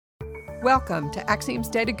Welcome to Acxiom's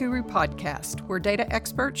Data Guru podcast, where data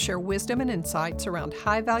experts share wisdom and insights around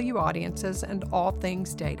high-value audiences and all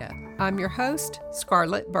things data. I'm your host,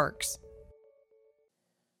 Scarlett Burks.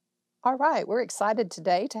 All right, we're excited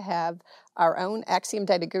today to have our own Acxiom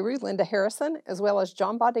Data Guru, Linda Harrison, as well as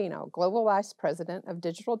John Baudino, Global Vice President of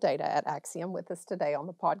Digital Data at Acxiom, with us today on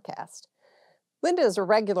the podcast. Linda is a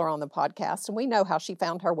regular on the podcast, and we know how she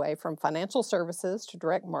found her way from financial services to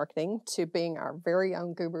direct marketing to being our very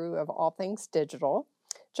own guru of all things digital.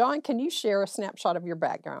 John, can you share a snapshot of your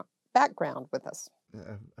background with us?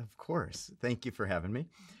 Of course. Thank you for having me.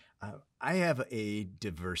 I have a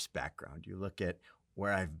diverse background. You look at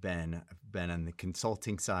where I've been on the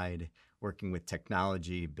consulting side, working with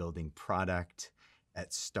technology, building product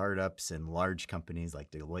at startups and large companies like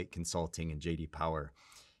Deloitte Consulting and JD Power.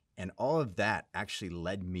 And all of that actually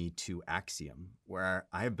led me to Acxiom, where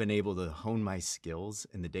I have been able to hone my skills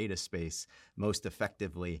in the data space most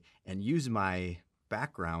effectively and use my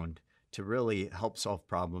background to really help solve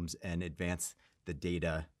problems and advance the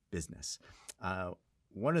data business.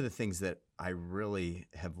 One of the things that I really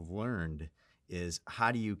have learned is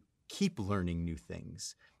how do you keep learning new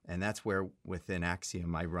things? And that's where within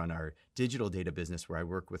Acxiom, I run our digital data business, where I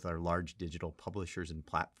work with our large digital publishers and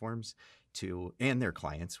platforms and their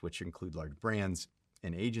clients, which include large brands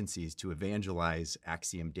and agencies, to evangelize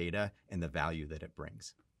Acxiom data and the value that it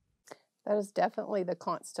brings. That is definitely the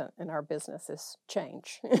constant in our business is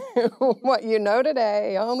change. What you know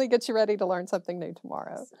today only gets you ready to learn something new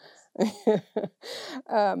tomorrow.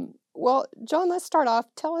 Well, John, let's start off.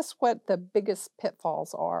 Tell us what the biggest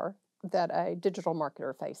pitfalls are that a digital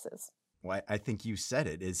marketer faces. Well, I think you said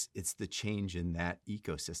it. It's the change in that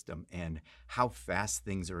ecosystem and how fast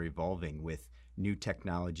things are evolving with new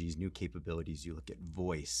technologies, new capabilities. You look at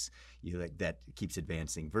voice, that keeps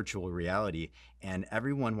advancing, virtual reality, and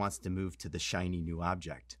everyone wants to move to the shiny new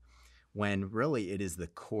object, when really it is the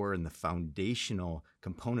core and the foundational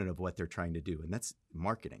component of what they're trying to do, and that's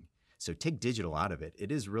marketing. So take digital out of it.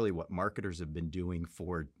 It is really what marketers have been doing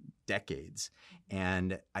for decades.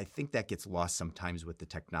 And I think that gets lost sometimes with the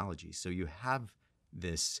technology. So you have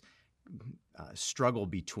this struggle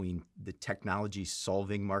between the technology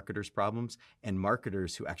solving marketers' problems and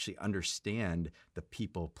marketers who actually understand the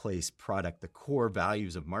people, place, product, the core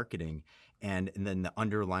values of marketing. And then the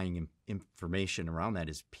underlying information around that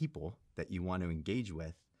is people that you want to engage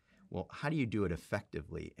with. Well, how do you do it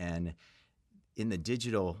effectively? And in the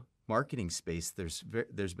digital marketing space,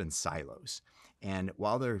 there's been silos. And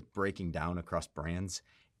while they're breaking down across brands,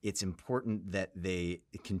 it's important that they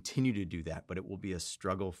continue to do that, but it will be a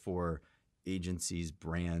struggle for agencies,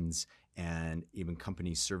 brands, and even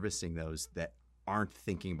companies servicing those that aren't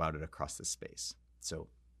thinking about it across the space. So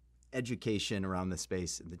education around the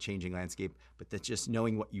space and the changing landscape, but that's just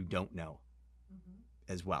knowing what you don't know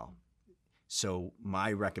as well. So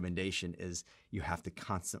my recommendation is you have to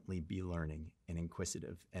constantly be learning and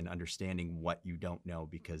inquisitive and understanding what you don't know,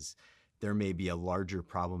 because there may be a larger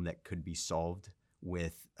problem that could be solved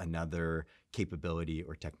with another capability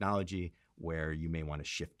or technology where you may want to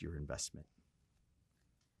shift your investment.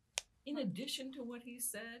 In addition to what he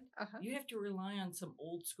said, you have to rely on some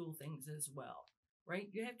old school things as well, right?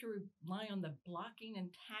 You have to rely on the blocking and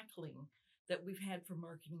tackling that we've had for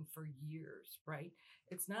marketing for years, right?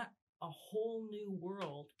 It's not a whole new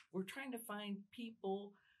world. We're trying to find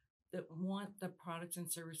people that want the products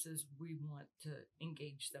and services we want to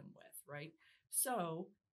engage them with, right? So,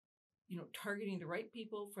 targeting the right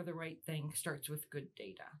people for the right thing starts with good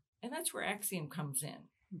data. And that's where Acxiom comes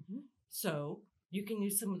in. So you can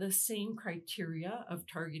use some of the same criteria of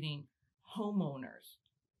targeting homeowners,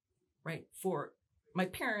 right? For my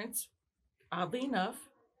parents, oddly enough,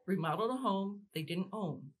 remodeled a home they didn't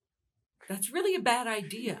own. That's really a bad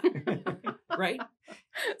idea, right?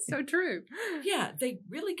 So true. Yeah, they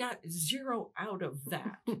really got zero out of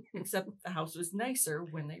that, except the house was nicer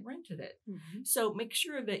when they rented it. So make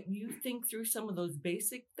sure that you think through some of those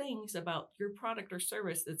basic things about your product or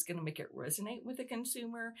service that's going to make it resonate with the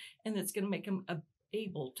consumer and that's going to make them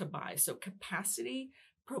able to buy. So capacity,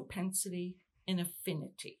 propensity, and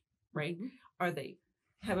affinity, right? Are they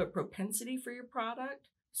have a propensity for your product?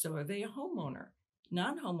 So are they a homeowner?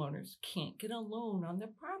 Non-homeowners can't get a loan on the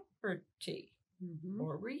property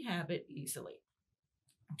or rehab it easily.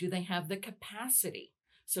 Do they have the capacity?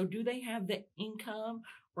 So do they have the income,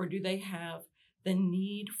 or do they have the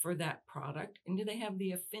need for that product? And do they have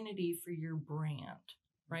the affinity for your brand,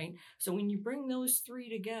 right? So when you bring those three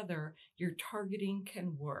together, your targeting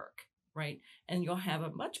can work, right? And you'll have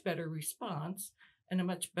a much better response and a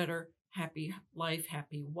much better happy life,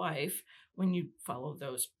 happy wife when you follow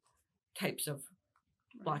those types of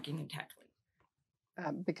blocking and tackling.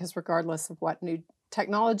 because regardless of what new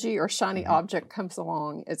technology or shiny object comes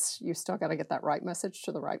along, you still got to get that right message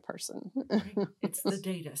to the right person. Right. It's the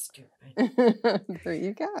data, stupid. There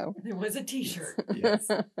you go. There was a T-shirt. Yes.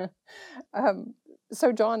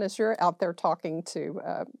 So, John, as you're out there talking to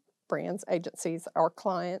brands, agencies, or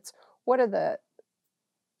clients, what are the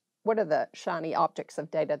shiny objects of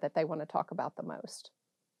data that they want to talk about the most?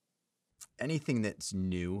 Anything that's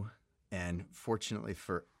new, and fortunately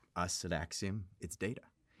for us at Acxiom, it's data.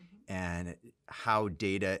 And how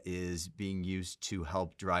data is being used to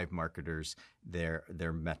help drive marketers their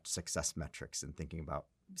success metrics and thinking about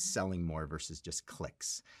selling more versus just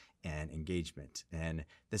clicks and engagement. And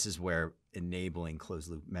this is where enabling closed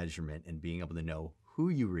loop measurement and being able to know who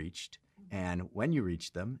you reached and when you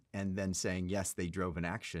reached them, and then saying, yes, they drove an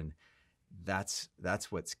action, that's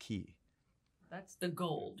what's key. That's the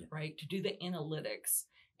gold, right? To do the analytics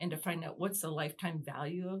and to find out what's the lifetime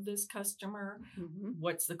value of this customer,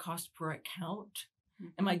 what's the cost per account,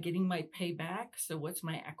 am I getting my payback? So what's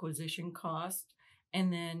my acquisition cost?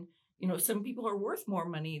 And then, some people are worth more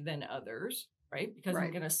money than others, right? Because I'm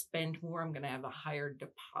going to spend more, I'm going to have a higher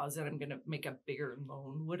deposit, I'm going to make a bigger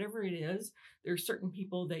loan, whatever it is. There are certain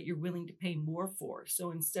people that you're willing to pay more for. So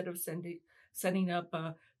instead of setting up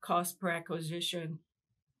a cost per acquisition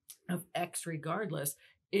of X regardless,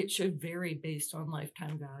 it should vary based on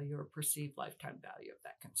lifetime value or perceived lifetime value of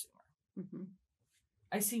that consumer.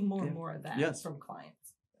 I see more and more of that from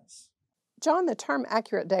clients. Yes. John, the term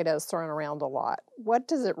accurate data is thrown around a lot. What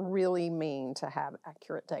does it really mean to have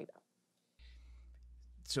accurate data?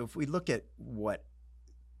 So if we look at what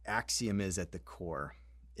Acxiom is at the core,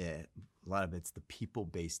 a lot of it's the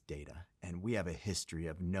people-based data. And we have a history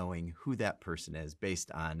of knowing who that person is based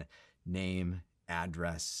on name,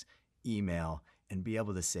 address, email, and be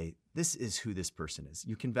able to say, this is who this person is.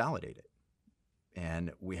 You can validate it.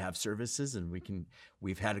 And we have services, and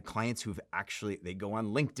we've had clients who've they go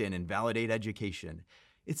on LinkedIn and validate education.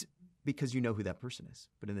 It's because you know who that person is.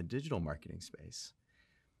 But in the digital marketing space,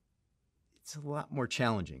 it's a lot more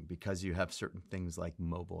challenging because you have certain things like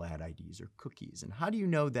mobile ad IDs or cookies. And how do you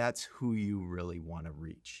know that's who you really want to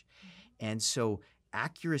reach? And so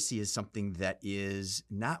accuracy is something that is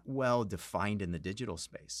not well defined in the digital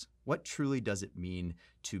space. What truly does it mean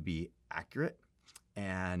to be accurate?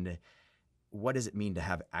 And what does it mean to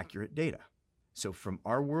have accurate data? So from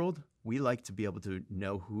our world, we like to be able to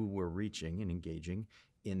know who we're reaching and engaging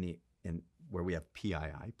in where we have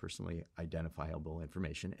PII, personally identifiable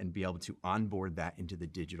information, and be able to onboard that into the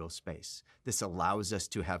digital space. This allows us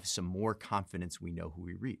to have some more confidence we know who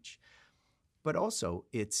we reach. But also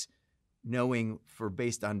it's knowing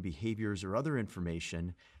based on behaviors or other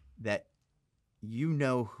information that you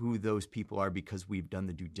know who those people are because we've done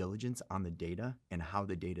the due diligence on the data and how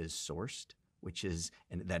the data is sourced,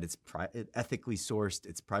 and that it's ethically sourced,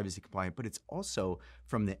 it's privacy compliant, but it's also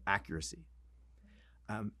from the accuracy.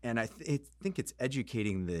 And I think it's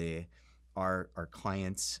educating our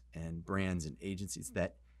clients and brands and agencies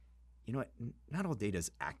that, not all data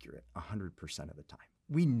is accurate 100% of the time.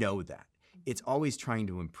 We know that. It's always trying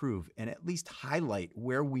to improve and at least highlight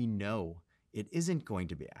where we know it isn't going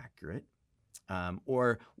to be accurate,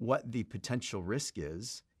 or what the potential risk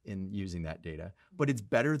is in using that data, but it's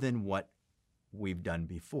better than what we've done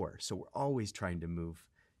before. So we're always trying to move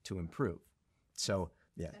to improve. So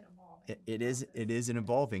it is an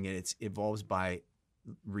evolving, and it evolves by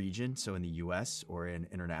region. So in the US or in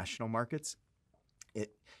international markets,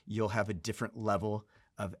 you'll have a different level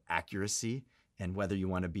of accuracy, and whether you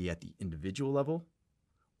want to be at the individual level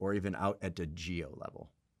or even out at the geo level,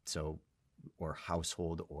 or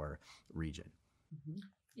household or region.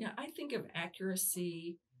 Yeah, I think of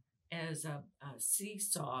accuracy as a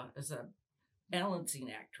seesaw, as a balancing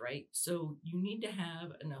act, right? So you need to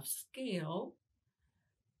have enough scale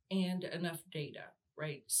and enough data,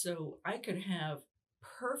 right? So I could have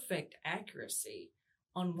perfect accuracy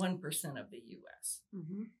on 1% of the US.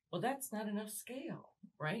 Well, that's not enough scale,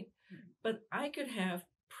 right? But I could have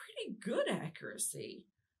pretty good accuracy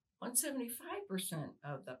on 75%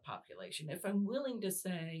 of the population. If I'm willing to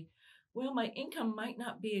say, well, my income might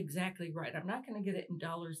not be exactly right, I'm not going to get it in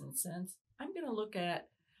dollars and cents, I'm going to look at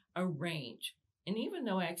a range. And even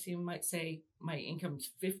though Acxiom might say my income's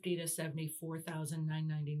 $50,000 to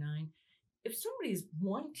 $74,999, if somebody's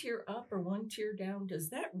one tier up or one tier down, does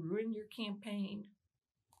that ruin your campaign?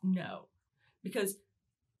 No, because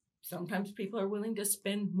sometimes people are willing to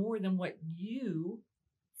spend more than what you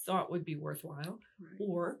thought would be worthwhile,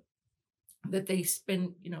 or that they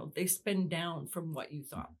spend down from what you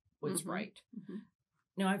thought was right.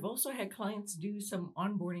 Now, I've also had clients do some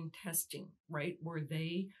onboarding testing, right, where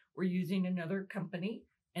they were using another company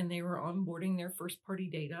and they were onboarding their first party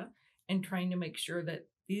data and trying to make sure that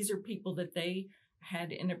these are people that they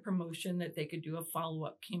had in a promotion that they could do a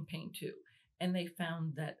follow-up campaign to. And they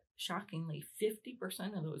found that shockingly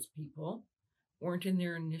 50% of those people weren't in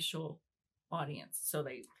their initial audience. So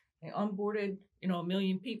they onboarded, 1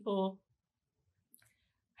 million people.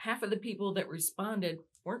 Half of the people that responded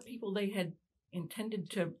weren't people they had intended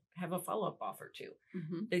to have a follow-up offer to.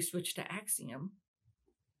 Mm-hmm. They switched to Acxiom,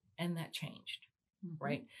 and that changed, Mm-hmm.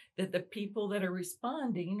 right? That the people that are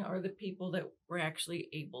responding are the people that were actually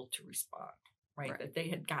able to respond, right? That they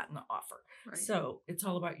had gotten the offer. Right. So it's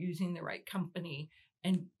all about using the right company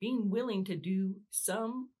and being willing to do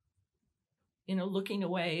some, looking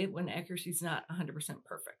away when accuracy is not 100%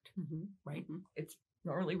 perfect, Mm-hmm. right? Mm-hmm. It's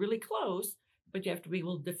normally really close, but you have to be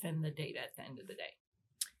able to defend the data at the end of the day.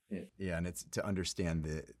 Yeah, and it's to understand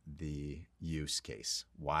the use case.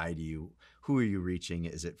 Who are you reaching?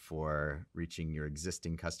 Is it for reaching your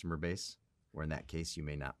existing customer base? Or in that case, you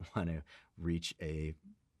may not want to reach a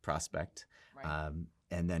prospect. Right.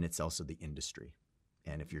 And then it's also the industry.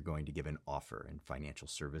 And if you're going to give an offer in financial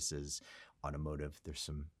services, automotive,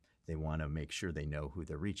 they want to make sure they know who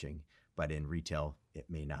they're reaching. But in retail, it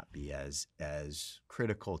may not be as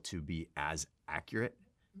critical to be as accurate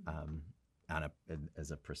on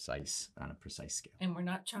a precise scale. And we're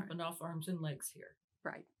not chopping off arms and legs here.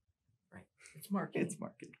 Right. Right. It's marketing. It's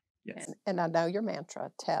marketing. Yes. And I know your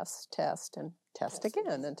mantra: test, and test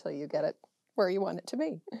again until you get it where you want it to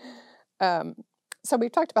be. So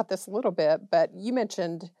we've talked about this a little bit, but you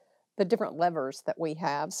mentioned the different levers that we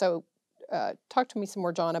have. So talk to me some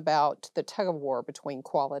more, John, about the tug of war between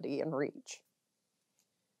quality and reach.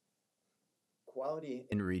 Quality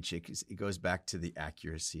and reach, it goes back to the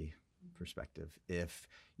accuracy perspective. If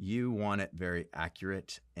you want it very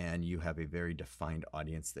accurate and you have a very defined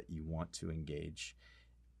audience that you want to engage,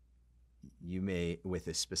 you may, with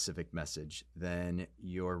a specific message, then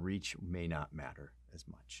your reach may not matter as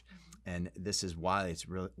much. And this is why it's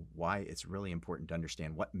really important to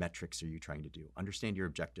understand what metrics are you trying to do. Understand your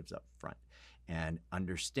objectives up front, and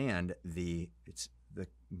understand it's the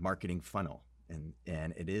marketing funnel.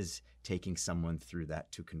 And it is taking someone through that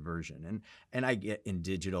to conversion. And I get in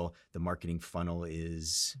digital, the marketing funnel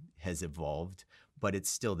has evolved, but it's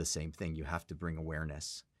still the same thing. You have to bring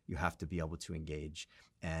awareness. You have to be able to engage.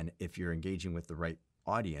 And if you're engaging with the right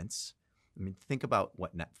audience, I mean, think about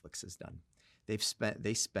what Netflix has done. They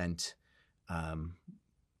spent in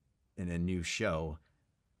a new show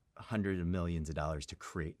hundreds of millions of dollars to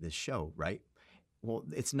create this show, right? Well,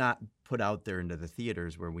 it's not put out there into the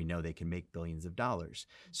theaters where we know they can make billions of dollars.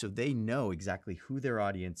 So they know exactly who their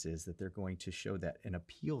audience is that they're going to show that and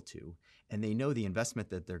appeal to. And they know the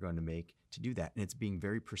investment that they're going to make to do that. And it's being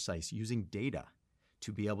very precise, using data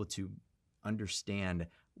to be able to understand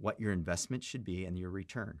what your investment should be and your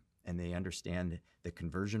return. And they understand the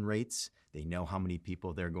conversion rates. They know how many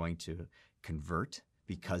people they're going to convert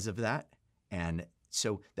because of that. And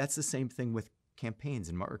so that's the same thing with campaigns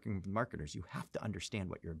and marketers. You have to understand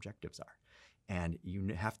what your objectives are, and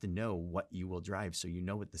you have to know what you will drive, so you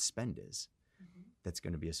know what the spend is that's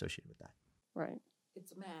going to be associated with that. Right.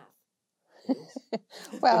 It's math.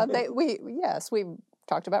 Well, we've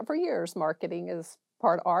talked about for years. Marketing is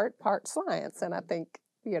part art, part science, and I think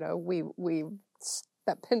we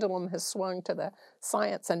that pendulum has swung to the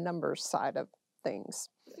science and numbers side of things.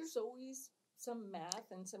 There's always some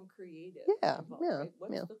math and some creative. Yeah, involved, yeah, right?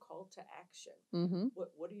 What's yeah. the call to action? Mm-hmm.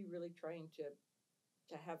 What are you really trying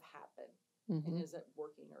to have happen? Mm-hmm. And is it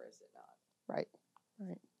working or is it not? Right.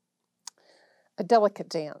 A delicate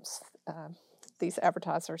dance these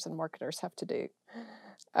advertisers and marketers have to do.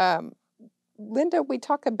 Linda, we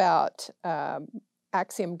talk about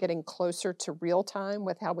Acxiom getting closer to real time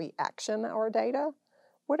with how we action our data.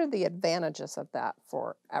 What are the advantages of that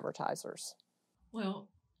for advertisers? Well,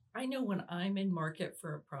 I know when I'm in market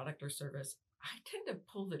for a product or service, I tend to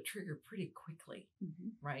pull the trigger pretty quickly,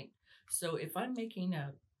 right? So if I'm making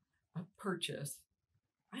a purchase,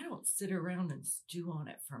 I don't sit around and stew on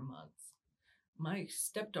it for months. My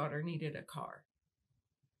stepdaughter needed a car,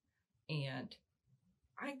 and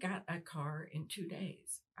I got a car in 2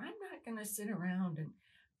 days. I'm not going to sit around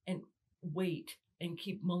and wait and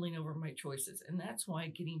keep mulling over my choices. And that's why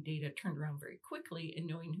getting data turned around very quickly and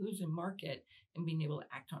knowing who's in market and being able to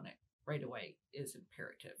act on it right away is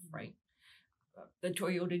imperative, right? The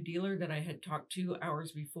Toyota dealer that I had talked to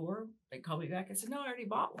hours before, they called me back. I said, no, I already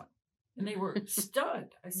bought one. And they were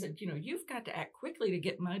stunned. I said, you've got to act quickly to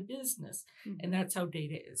get my business. And that's how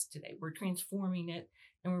data is today. We're transforming it,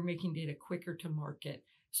 and we're making data quicker to market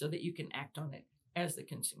so that you can act on it as the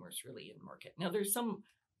consumer is really in market. Now, there's some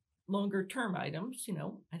longer term items,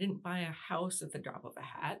 I didn't buy a house at the drop of a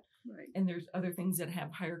hat. Right. And there's other things that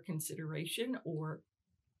have higher consideration or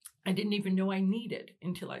I didn't even know I needed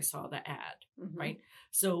until I saw the ad, right?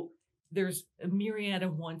 So there's a myriad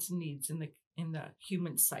of wants and needs in the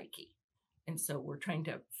human psyche. And so we're trying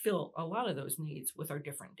to fill a lot of those needs with our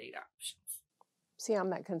different data options. See,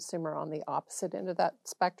 I'm that consumer on the opposite end of that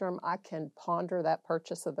spectrum. I can ponder that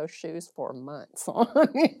purchase of those shoes for months.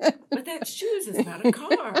 But that shoes is not a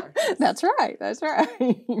car. That's right.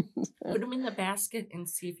 Put them in the basket and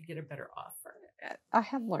see if you get a better offer. I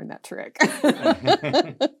have learned that trick.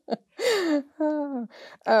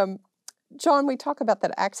 John, we talk about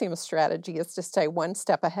that Acxiom strategy is to stay one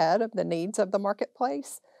step ahead of the needs of the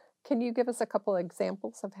marketplace. Can you give us a couple of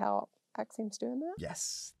examples of how Acxiom's doing that?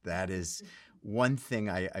 Yes, that is one thing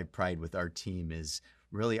I pride with our team is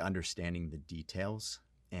really understanding the details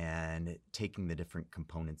and taking the different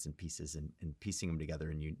components and pieces and piecing them together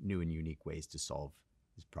in new and unique ways to solve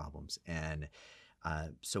these problems. And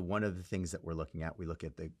so one of the things that we look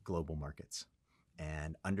at the global markets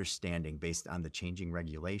and understanding based on the changing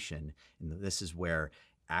regulation. And this is where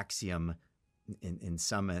Acxiom, in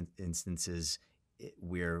some instances,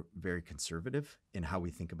 we're very conservative in how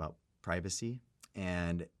we think about privacy.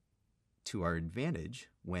 And to our advantage,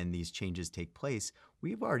 when these changes take place,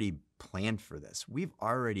 we've already planned for this. We've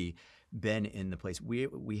already been in the place.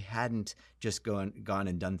 We hadn't just gone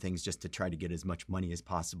and done things just to try to get as much money as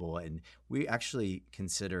possible. And we actually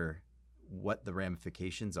consider what the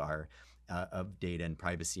ramifications are of data and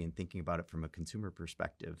privacy and thinking about it from a consumer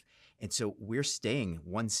perspective. And so we're staying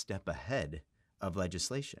one step ahead of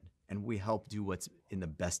legislation, and we help do what's in the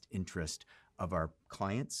best interest of our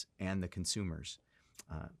clients and the consumers.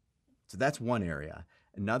 So that's one area.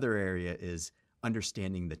 Another area is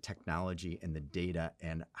understanding the technology and the data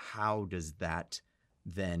and how does that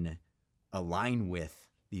then align with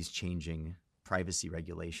these changing privacy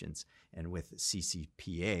regulations and with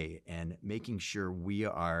CCPA and making sure we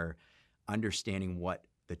are understanding what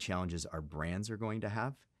the challenges our brands are going to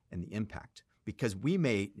have and the impact. Because we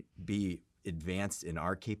may be advanced in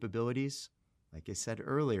our capabilities, like I said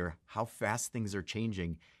earlier, how fast things are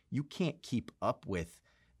changing, you can't keep up with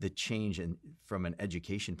the change from an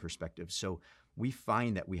education perspective. So we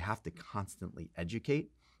find that we have to constantly educate.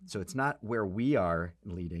 So it's not where we are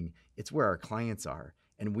leading, it's where our clients are.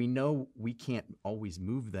 And we know we can't always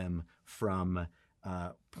move them from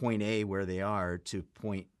point A where they are to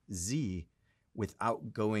point Z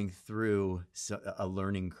without going through a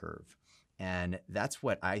learning curve. And that's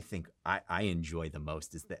what I think I enjoy the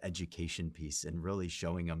most is the education piece and really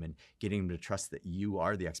showing them and getting them to trust that you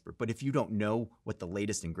are the expert. But if you don't know what the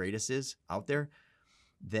latest and greatest is out there,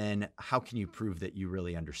 then how can you prove that you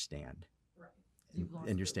really understand? Right.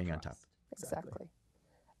 And you're staying on top. Exactly.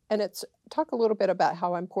 And talk a little bit about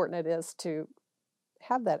how important it is to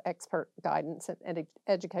have that expert guidance and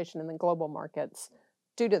education in the global markets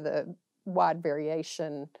due to the wide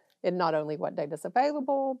variation in not only what data is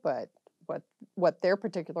available, but what their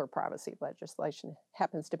particular privacy legislation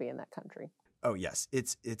happens to be in that country. Oh, yes.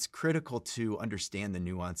 It's critical to understand the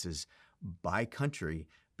nuances by country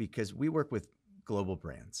because we work with global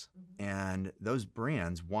brands. Mm-hmm. And those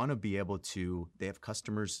brands want to be able to, they have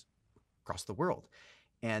customers across the world.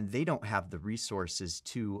 And they don't have the resources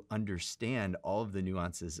to understand all of the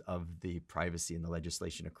nuances of the privacy and the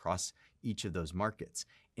legislation across each of those markets.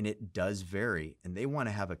 And it does vary. And they want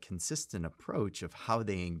to have a consistent approach of how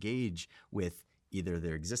they engage with either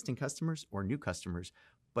their existing customers or new customers.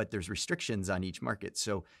 But there's restrictions on each market.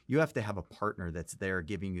 So you have to have a partner that's there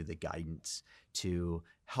giving you the guidance to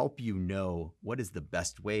help you know what is the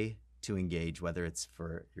best way to engage, whether it's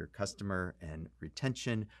for your customer and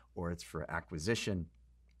retention or it's for acquisition,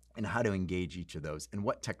 and how to engage each of those and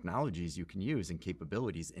what technologies you can use and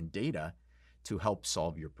capabilities and data to help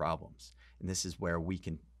solve your problems. And this is where we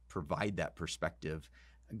can provide that perspective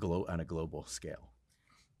on a global scale.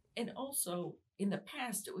 And also, in the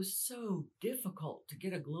past, it was so difficult to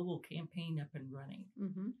get a global campaign up and running.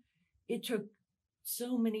 Mm-hmm. It took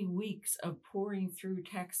so many weeks of pouring through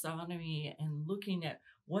taxonomy and looking at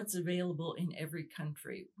what's available in every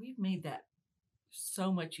country. We've made that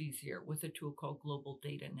so much easier with a tool called Global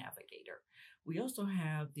Data Navigator. We also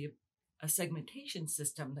have a segmentation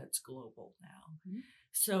system that's global now. Mm-hmm.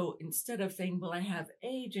 So instead of saying, well, I have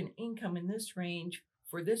age and income in this range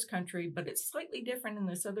for this country, but it's slightly different in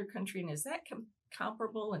this other country, and is that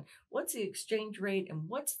comparable? And what's the exchange rate? And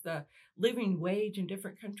what's the living wage in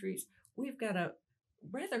different countries? We've got a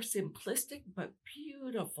rather simplistic but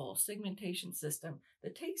beautiful segmentation system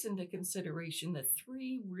that takes into consideration the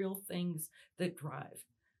three real things that drive.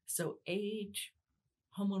 So age,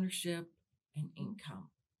 homeownership, and income.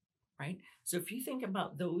 right? So if you think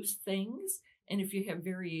about those things, and if you have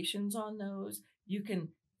variations on those, you can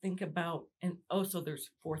think about, and also there's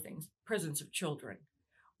 4 things: presence of children,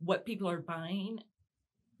 what people are buying,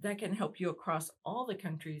 that can help you across all the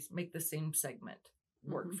countries make the same segment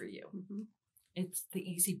work for you. It's the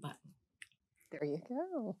easy button. There you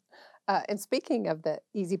go. And speaking of the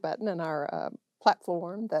easy button and our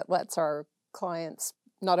platform that lets our clients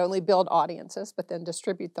not only build audiences, but then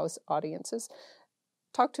distribute those audiences,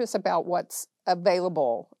 talk to us about what's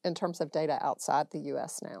available in terms of data outside the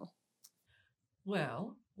U.S. now.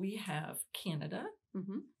 Well, we have Canada,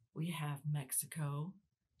 we have Mexico,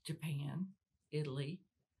 Japan, Italy,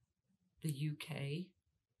 the UK,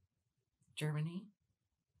 Germany,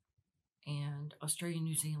 and Australia and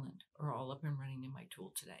New Zealand are all up and running in my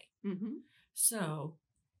tool today. So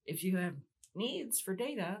if you have needs for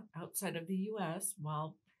data outside of the U.S.,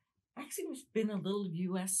 while Acxiom's been a little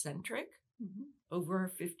U.S.-centric over our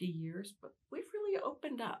 50 years, but we've really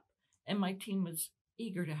opened up, and my team was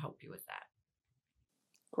eager to help you with that.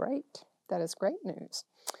 Great. That is great news.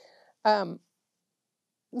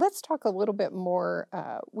 Let's talk a little bit more.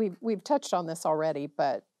 We've touched on this already,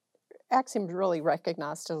 but Acxiom's really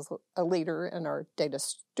recognized as a leader in our data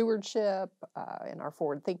stewardship, in our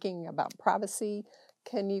forward thinking about privacy.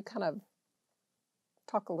 Can you kind of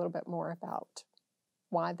talk a little bit more about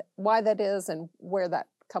why that is and where that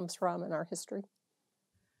comes from in our history?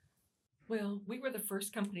 Well, we were the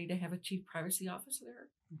first company to have a chief privacy officer,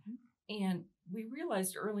 and we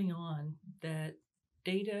realized early on that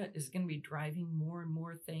data is going to be driving more and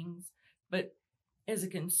more things, but as a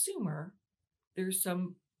consumer, there's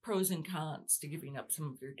some pros and cons to giving up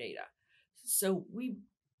some of your data. So we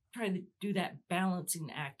try to do that balancing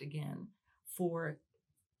act again for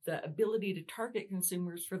the ability to target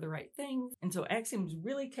consumers for the right things. And so Acxiom's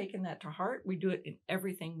really taken that to heart. We do it in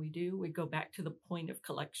everything we do. We go back to the point of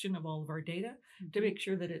collection of all of our data to make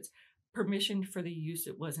sure that it's permissioned for the use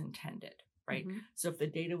it was intended, right? So if the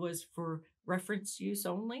data was for reference use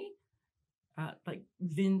only, like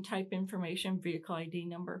VIN type information, vehicle ID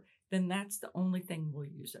number, then that's the only thing we'll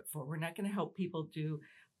use it for. We're not going to help people do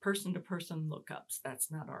person-to-person lookups. That's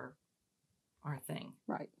not our thing.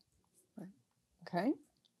 Right. Okay.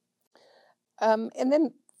 And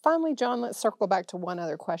then finally, John, let's circle back to one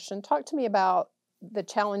other question. Talk to me about the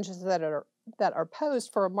challenges that are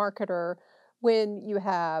posed for a marketer when you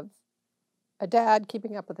have a dad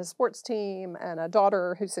keeping up with his sports team and a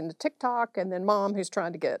daughter who's into TikTok and then mom who's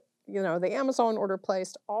trying to get, the Amazon order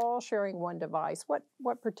placed, all sharing one device.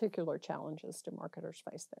 What particular challenges do marketers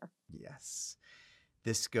face there? Yes.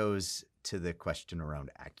 This goes to the question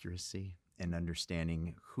around accuracy and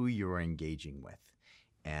understanding who you're engaging with.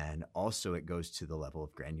 And also it goes to the level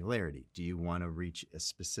of granularity. Do you want to reach a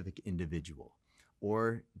specific individual?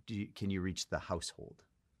 Or can you reach the household?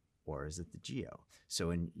 Or is it the geo?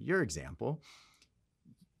 So in your example,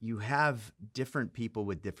 you have different people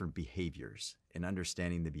with different behaviors and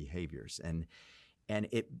understanding the behaviors. And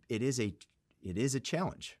it is a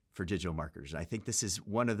challenge for digital marketers. I think this is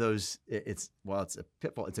one of those, it's a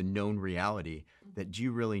pitfall, it's a known reality that do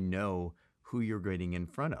you really know who you're getting in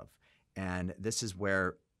front of? And this is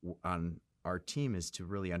where on our team is to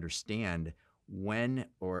really understand when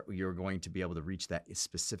or you're going to be able to reach that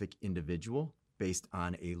specific individual based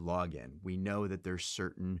on a login. We know that there's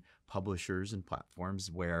certain publishers and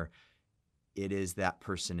platforms where it is that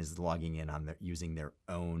person is logging in on using their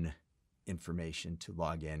own information to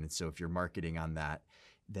log in. And so if you're marketing on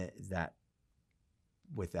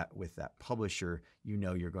with that publisher,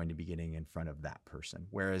 you're going to be getting in front of that person.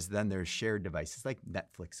 Whereas then there's shared devices like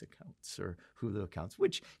Netflix accounts or Hulu accounts,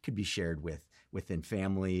 which could be shared within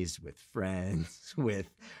families, with friends, with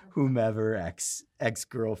whomever,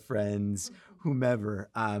 ex-girlfriends, whomever,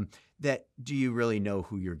 that do you really know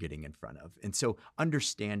who you're getting in front of? And so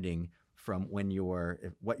understanding from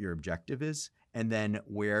what your objective is, and then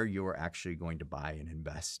where you're actually going to buy and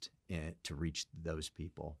invest in to reach those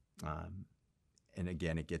people. And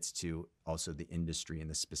again, it gets to also the industry and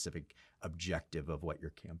the specific objective of what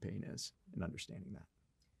your campaign is and understanding that.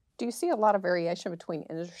 Do you see a lot of variation between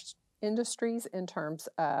industries in terms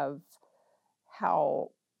of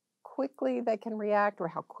how quickly they can react or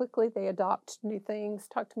how quickly they adopt new things?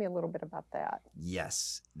 Talk to me a little bit about that.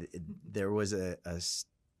 Yes. There was a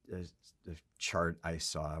chart I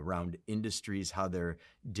saw around industries, how they're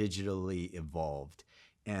digitally evolved.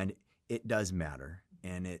 And it does matter.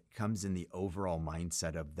 And it comes in the overall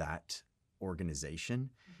mindset of that organization.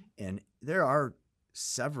 And there are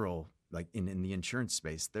several, like in the insurance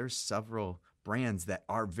space, there's several brands that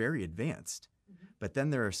are very advanced. But then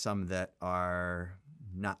there are some that are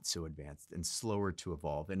not so advanced and slower to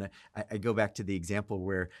evolve. And I go back to the example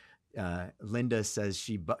where Linda says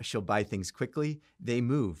she'll buy things quickly. They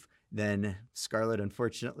move. Then Scarlett,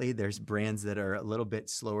 unfortunately, there's brands that are a little bit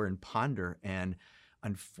slower and ponder. And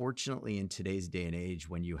unfortunately, in today's day and age,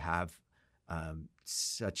 when you have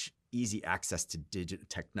such easy access to digital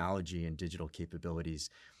technology and digital capabilities,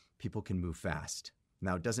 people can move fast.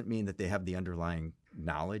 Now, it doesn't mean that they have the underlying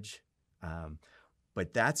knowledge,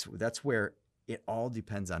 but that's where it all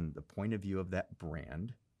depends on the point of view of that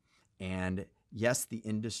brand. And yes, the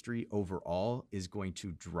industry overall is going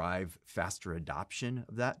to drive faster adoption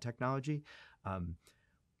of that technology.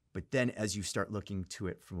 But then as you start looking to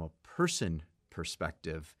it from a person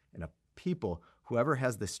perspective and a people, whoever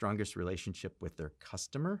has the strongest relationship with their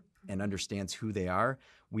customer and understands who they are,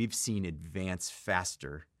 we've seen advance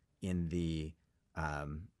faster in the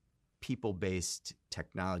people-based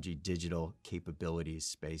technology, digital capabilities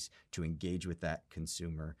space to engage with that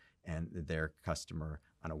consumer and their customer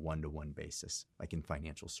on a one-to-one basis, like in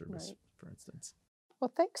financial service, for instance.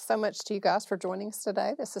 Well, thanks so much to you guys for joining us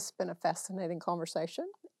today. This has been a fascinating conversation.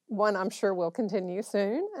 One I'm sure will continue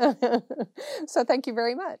soon. So thank you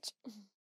very much.